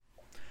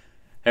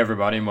Hey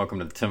everybody, and welcome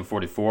to the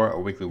 1044, a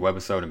weekly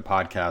webisode and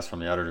podcast from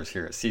the editors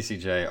here at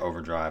CCJ,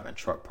 Overdrive, and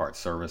Truck Parts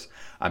Service.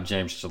 I'm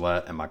James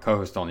Gillette, and my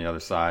co-host on the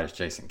other side is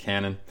Jason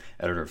Cannon,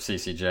 editor of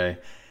CCJ.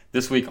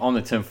 This week on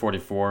the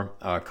 1044,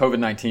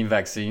 COVID-19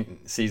 vaccine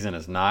season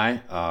is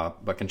nigh,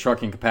 but can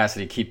trucking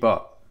capacity keep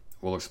up?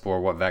 We'll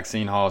explore what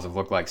vaccine hauls have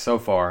looked like so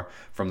far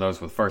from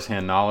those with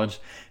first-hand knowledge,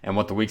 and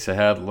what the weeks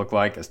ahead look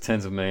like as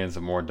tens of millions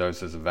of more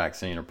doses of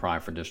vaccine are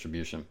primed for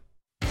distribution.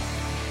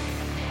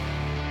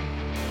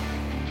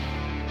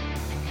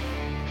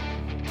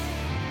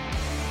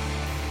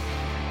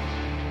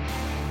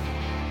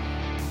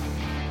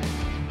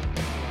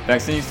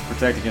 Vaccines to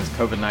protect against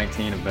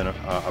COVID-19 have been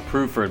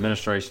approved for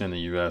administration in the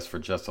U.S. for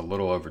just a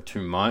little over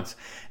 2 months.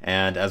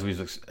 And as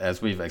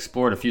we've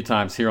explored a few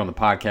times here on the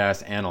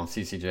podcast and on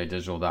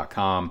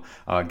ccjdigital.com,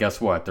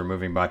 guess what? They're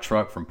moving by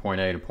truck from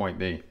point A to point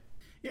B.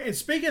 Yeah, and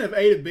speaking of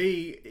A to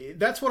B,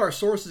 that's what our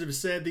sources have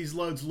said these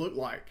loads look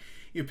like.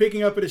 You're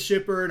picking up at a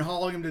shipper and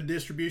hauling them to a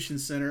distribution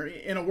center.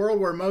 In a world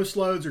where most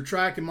loads are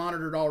tracked and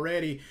monitored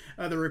already,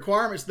 the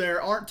requirements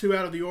there aren't too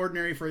out of the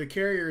ordinary for the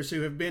carriers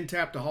who have been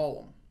tapped to haul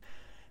them.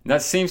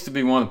 That seems to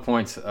be one of the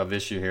points of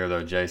issue here,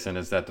 though, Jason,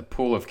 is that the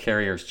pool of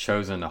carriers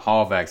chosen to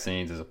haul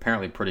vaccines is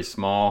apparently pretty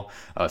small.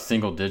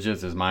 Single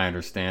digits is my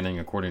understanding,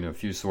 according to a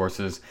few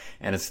sources.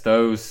 And it's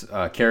those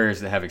carriers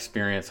that have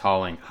experience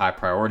hauling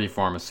high-priority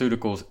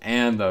pharmaceuticals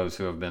and those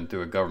who have been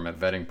through a government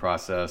vetting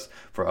process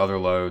for other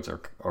loads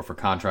or for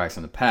contracts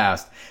in the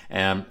past.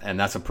 And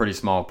that's a pretty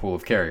small pool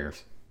of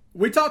carriers.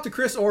 We talked to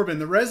Chris Orban,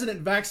 the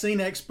resident vaccine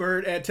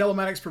expert at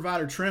telematics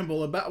provider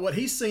Trimble, about what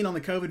he's seen on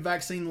the COVID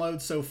vaccine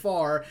loads so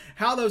far,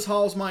 how those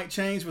hauls might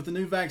change with the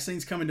new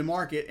vaccines coming to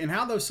market, and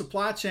how those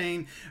supply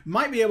chain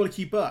might be able to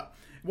keep up.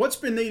 What's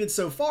been needed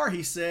so far,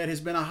 he said, has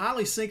been a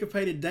highly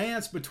syncopated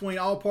dance between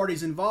all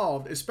parties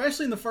involved,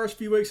 especially in the first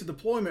few weeks of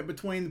deployment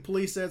between the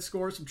police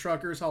escorts and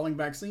truckers hauling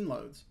vaccine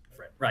loads.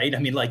 Right? I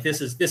mean, like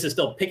this is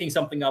still picking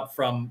something up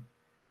from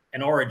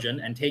an origin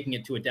and taking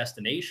it to a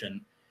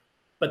destination.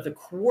 But the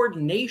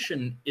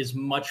coordination is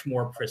much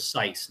more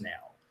precise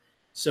now.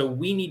 So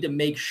we need to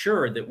make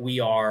sure that we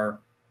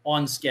are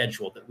on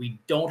schedule, that we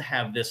don't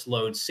have this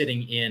load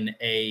sitting in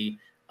a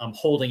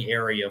holding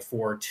area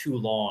for too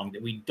long,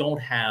 that we don't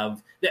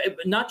have,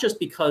 not just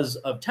because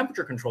of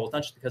temperature controls,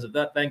 not just because of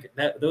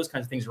those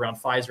kinds of things around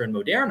Pfizer and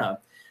Moderna,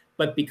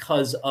 but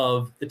because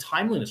of the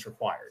timeliness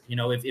required. You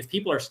know, if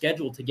people are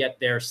scheduled to get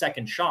their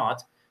second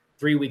shot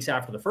 3 weeks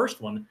after the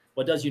first one,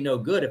 what does you no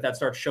good if that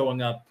starts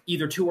showing up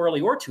either too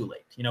early or too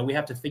late? You know, we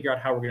have to figure out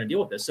how we're going to deal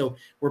with this. So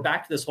we're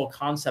back to this whole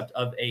concept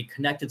of a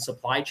connected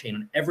supply chain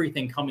and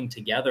everything coming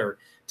together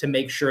to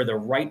make sure the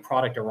right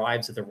product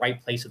arrives at the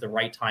right place at the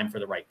right time for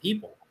the right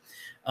people.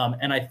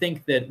 And I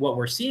think that what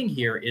we're seeing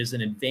here is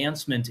an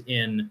advancement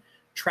in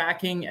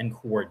tracking and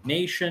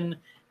coordination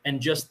and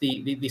just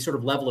the sort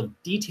of level of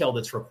detail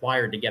that's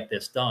required to get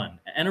this done,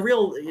 and a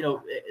real,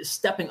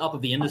 stepping up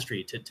of the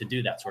industry to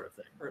do that sort of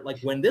thing. Like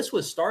when this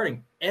was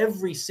starting,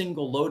 every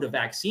single load of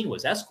vaccine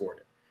was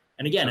escorted.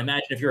 And again,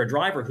 imagine if you're a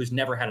driver who's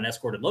never had an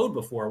escorted load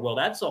before. Well,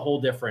 that's a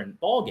whole different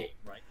ballgame,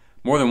 right?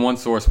 More than one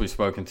source we've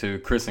spoken to,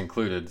 Chris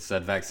included,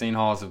 said vaccine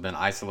hauls have been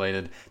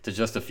isolated to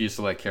just a few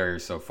select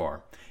carriers so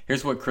far.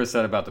 Here's what Chris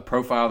said about the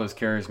profile those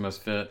carriers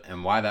must fit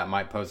and why that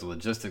might pose a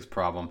logistics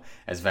problem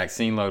as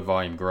vaccine load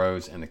volume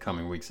grows in the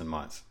coming weeks and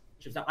months.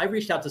 I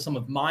reached out to some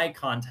of my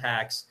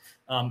contacts,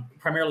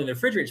 primarily in the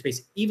refrigerator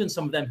space, even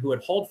some of them who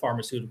had hauled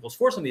pharmaceuticals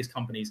for some of these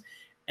companies.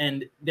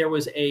 And there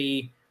was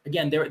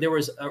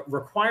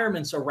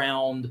requirements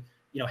around,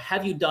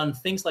 have you done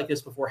things like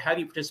this before? Have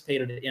you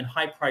participated in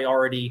high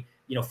priority,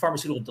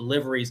 pharmaceutical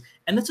deliveries?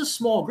 And that's a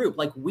small group.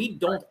 Like we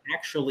don't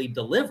actually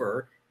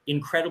deliver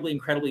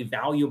incredibly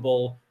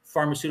valuable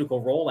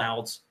pharmaceutical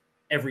rollouts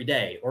every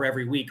day or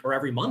every week or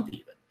every month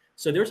even.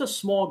 So there's a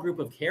small group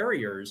of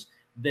carriers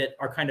that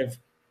are kind of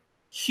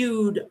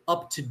queued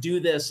up to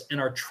do this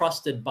and are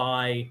trusted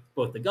by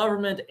both the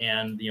government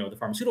and the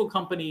pharmaceutical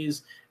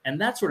companies and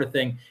that sort of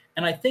thing.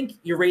 And I think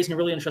you're raising a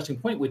really interesting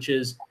point, which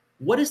is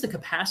what is the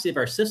capacity of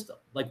our system?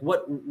 Like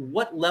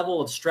what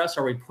level of stress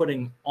are we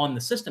putting on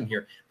the system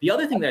here? The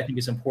other thing that I think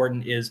is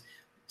important is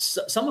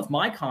some of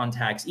my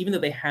contacts, even though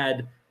they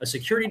had a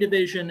security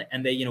division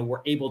and they,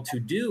 were able to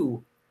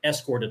do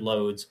escorted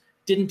loads,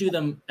 didn't do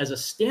them as a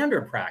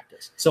standard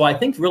practice. So I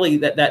think really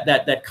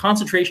that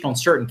concentration on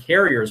certain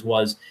carriers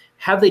was,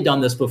 have they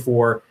done this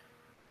before?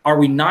 Are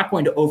we not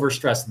going to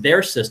overstress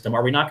their system?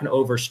 Are we not going to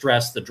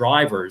overstress the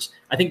drivers?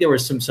 I think there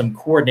was some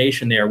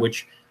coordination there,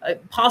 which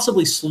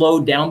possibly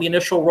slowed down the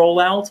initial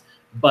rollout.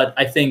 But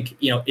I think,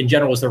 in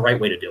general, is the right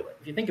way to do it.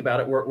 If you think about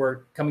it,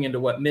 we're coming into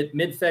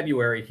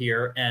mid-February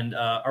here, and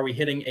are we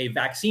hitting a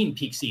vaccine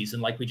peak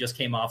season like we just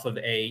came off of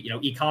a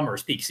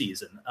e-commerce peak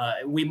season?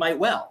 We might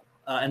well,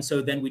 and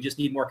so then we just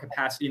need more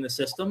capacity in the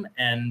system.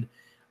 And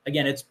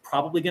again, it's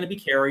probably going to be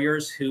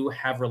carriers who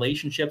have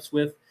relationships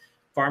with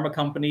pharma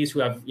companies,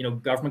 who have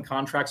government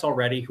contracts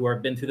already, who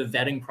have been through the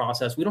vetting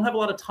process. We don't have a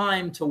lot of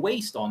time to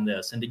waste on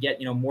this and to get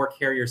more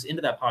carriers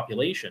into that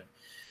population.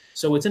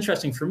 So what's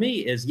interesting for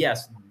me is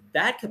yes,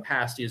 that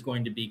capacity is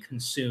going to be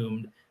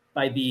consumed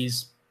by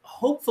these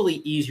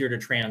hopefully easier to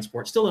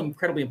transport, still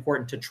incredibly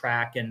important to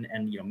track and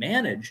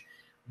manage,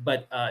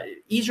 but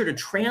easier to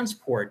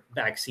transport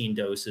vaccine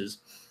doses.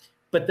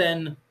 But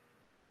then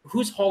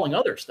who's hauling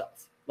other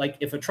stuff? Like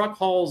if a truck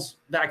hauls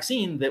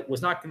vaccine that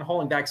was not going to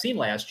hauling vaccine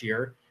last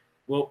year,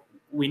 well,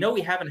 we know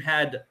we haven't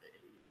had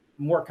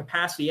more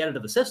capacity added to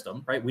the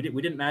system, right? We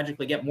didn't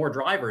magically get more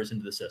drivers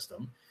into the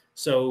system.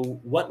 So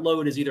what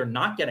load is either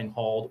not getting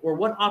hauled, or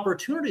what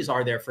opportunities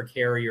are there for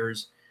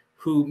carriers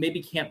who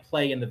maybe can't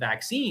play in the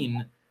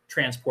vaccine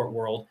transport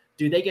world?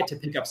 Do they get to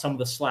pick up some of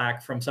the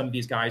slack from some of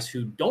these guys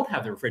who don't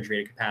have the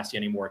refrigerated capacity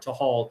anymore to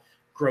haul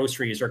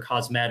groceries or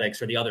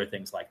cosmetics or the other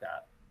things like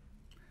that?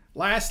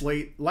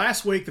 Lastly,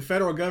 last week, the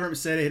federal government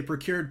said it had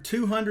procured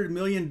 200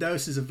 million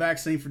doses of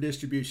vaccine for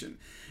distribution.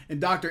 And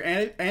Dr.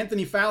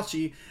 Anthony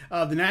Fauci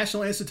of the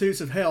National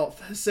Institutes of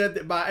Health said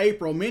that by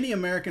April, many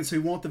Americans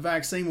who want the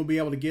vaccine will be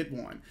able to get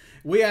one.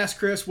 We asked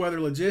Chris whether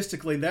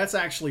logistically that's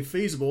actually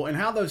feasible and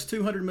how those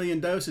 200 million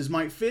doses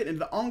might fit into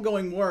the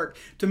ongoing work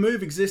to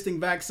move existing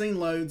vaccine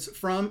loads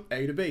from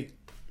A to B.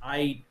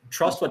 I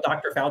trust what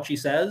Dr. Fauci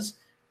says,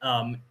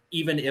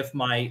 even if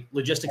my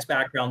logistics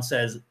background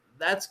says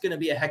that's going to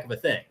be a heck of a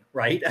thing,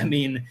 right? I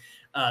mean,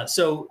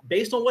 so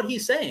based on what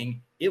he's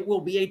saying, it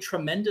will be a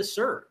tremendous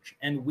surge,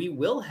 and we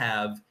will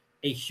have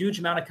a huge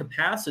amount of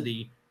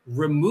capacity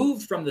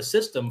removed from the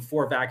system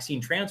for vaccine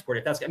transport.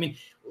 If that's, I mean,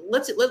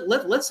 let's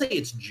say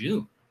it's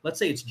June. Let's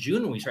say it's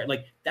June when we start.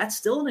 Like that's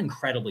still an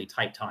incredibly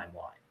tight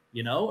timeline.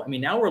 You know, I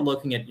mean, now we're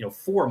looking at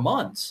 4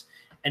 months,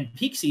 and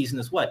peak season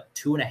is what,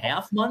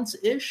 2.5 months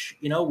ish.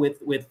 You know,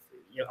 with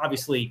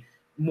obviously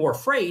more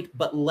freight,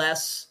 but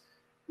less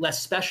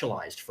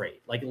specialized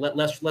freight, like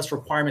less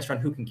requirements around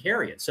who can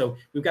carry it. So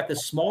we've got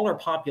this smaller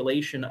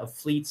population of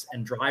fleets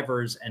and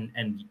drivers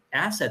and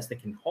assets that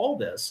can haul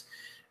this.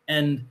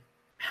 And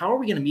how are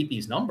we going to meet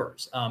these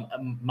numbers?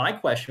 My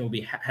question would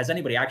be, has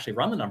anybody actually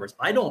run the numbers?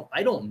 I don't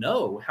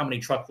know how many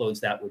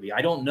truckloads that would be.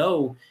 I don't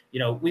know,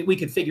 we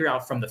could figure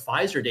out from the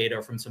Pfizer data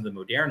or from some of the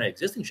Moderna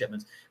existing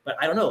shipments, but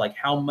I don't know, like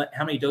how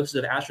many doses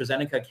of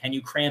AstraZeneca can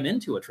you cram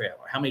into a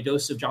trailer? How many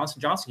doses of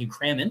Johnson & Johnson can you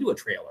cram into a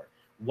trailer?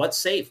 What's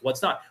safe?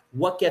 What's not?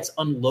 What gets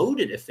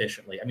unloaded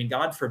efficiently? I mean,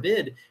 God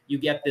forbid you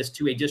get this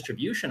to a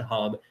distribution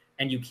hub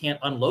and you can't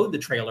unload the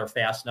trailer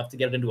fast enough to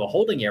get it into a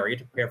holding area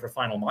to prepare for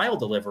final mile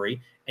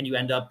delivery, and you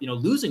end up,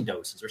 losing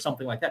doses or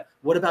something like that.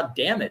 What about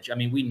damage? I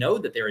mean, we know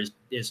that there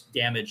is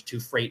damage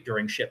to freight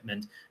during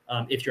shipment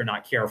if you're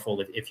not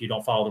careful, if you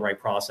don't follow the right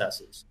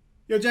processes.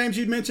 James,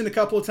 you'd mentioned a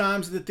couple of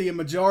times that the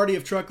majority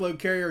of truckload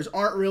carriers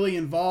aren't really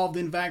involved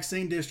in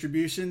vaccine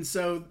distribution.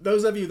 So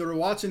those of you that are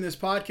watching this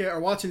podcast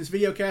or watching this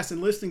video cast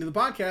and listening to the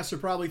podcast are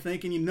probably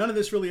thinking, none of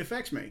this really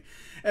affects me.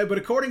 But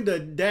according to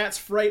DAT's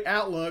Freight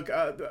Outlook,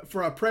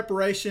 for a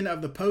preparation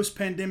of the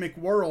post-pandemic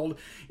world,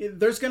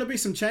 there's going to be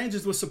some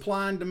changes with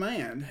supply and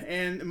demand.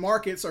 And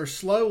markets are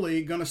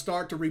slowly going to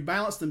start to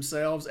rebalance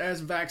themselves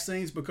as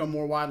vaccines become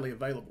more widely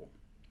available.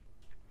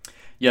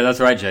 Yeah, that's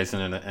right,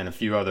 Jason. And a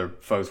few other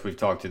folks we've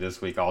talked to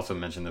this week also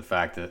mentioned the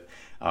fact that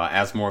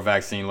as more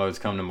vaccine loads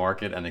come to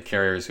market and the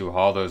carriers who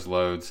haul those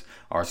loads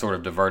are sort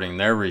of diverting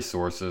their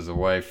resources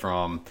away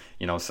from,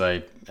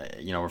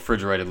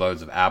 refrigerated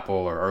loads of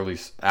apples or early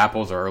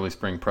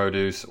spring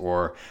produce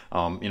or,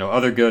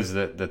 other goods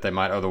that they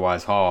might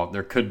otherwise haul,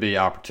 there could be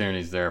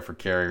opportunities there for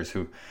carriers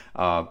who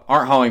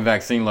aren't hauling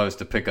vaccine loads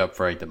to pick up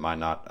freight that might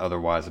not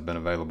otherwise have been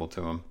available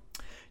to them.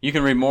 You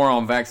can read more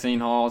on vaccine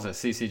hauls at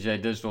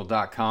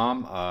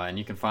ccjdigital.com, and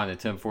you can find the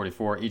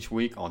 1044 each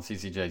week on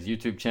CCJ's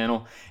YouTube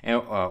channel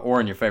or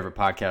in your favorite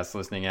podcast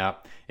listening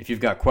app. If you've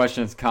got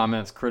questions,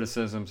 comments,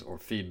 criticisms, or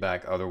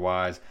feedback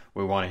otherwise,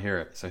 we want to hear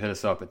it. So hit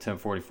us up at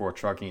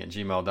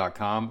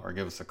 1044trucking@gmail.com or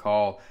give us a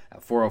call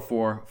at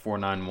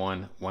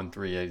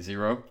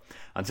 404-491-1380.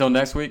 Until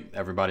next week,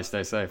 everybody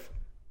stay safe.